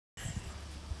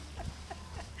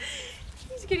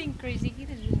getting crazy. He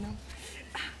doesn't know.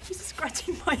 He's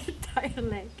scratching my entire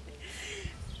leg.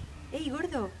 Hey,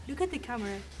 Gordo, look at the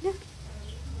camera. Look.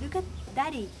 Look at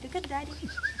Daddy. Look at Daddy.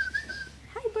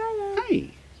 Hi, Brian. Hi.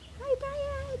 Hi,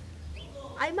 Brian.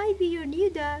 I might be your new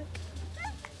dog.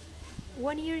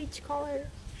 1 ear each color.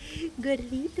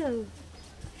 Gordito.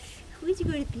 Who is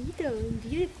Gordito?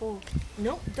 Beautiful.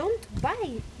 No, don't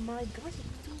bite my glasses.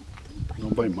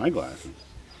 Don't bite my glasses.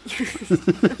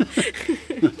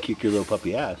 Kick your little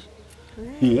puppy ass.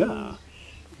 Right. Yeah.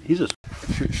 He's a...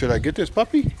 Should I get this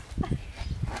puppy?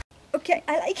 Okay,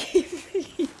 I like him.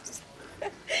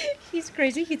 He's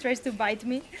crazy. He tries to bite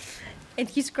me. And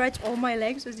he scratched all my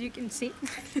legs, as you can see.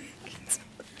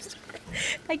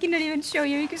 I cannot even show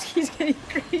you because he's getting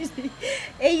crazy.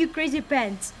 Hey, you crazy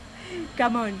pants.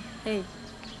 Come on. Hey,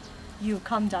 you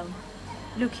calm down.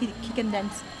 Look, he can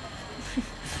dance.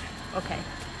 Okay.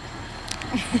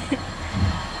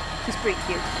 He's pretty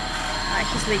cute.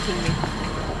 He's licking me.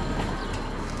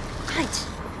 Right,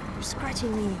 you're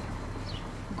scratching me.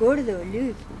 Gordo,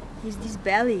 look. He's this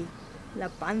belly. La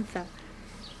panza.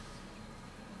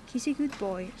 He's a good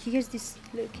boy. He has this,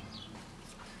 look.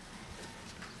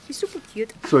 He's super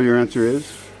cute. So your answer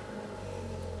is?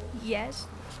 Yes.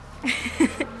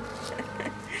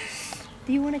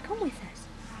 Do you want to come with us?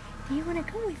 Do you want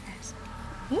to come with us?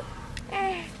 Hmm?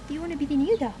 Do you want to be the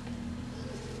new dog?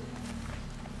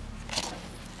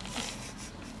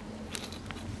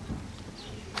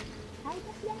 Hi,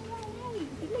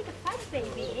 you're like a fat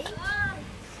baby, eh?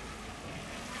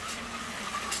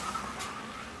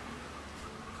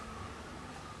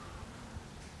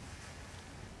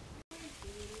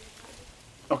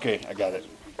 Okay, I got it.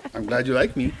 I'm glad you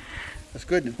like me. That's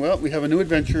good. Well, we have a new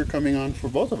adventure coming on for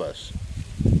both of us.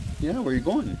 Yeah, where are you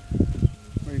going?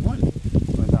 Where are you going?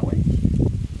 Going that way?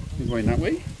 You're going that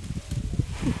way?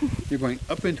 You're going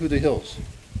up into the hills.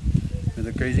 There's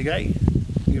a crazy guy.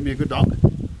 You gonna be a good dog?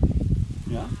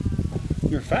 Yeah?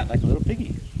 You're fat like a little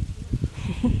piggy.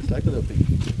 Just like a little piggy.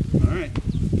 Alright,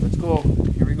 let's go.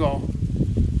 Here we go.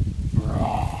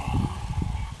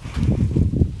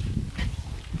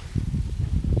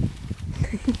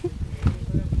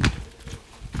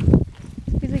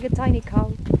 He's like a tiny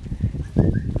cow.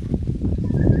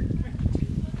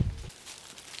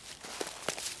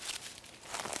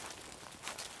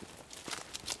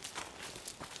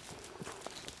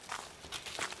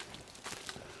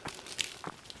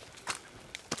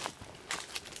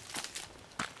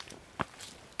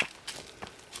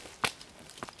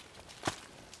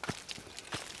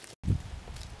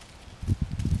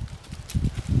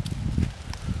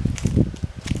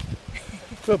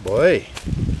 Good boy.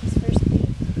 His first meet.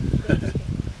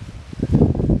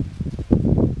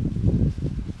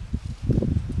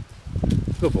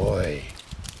 Good boy.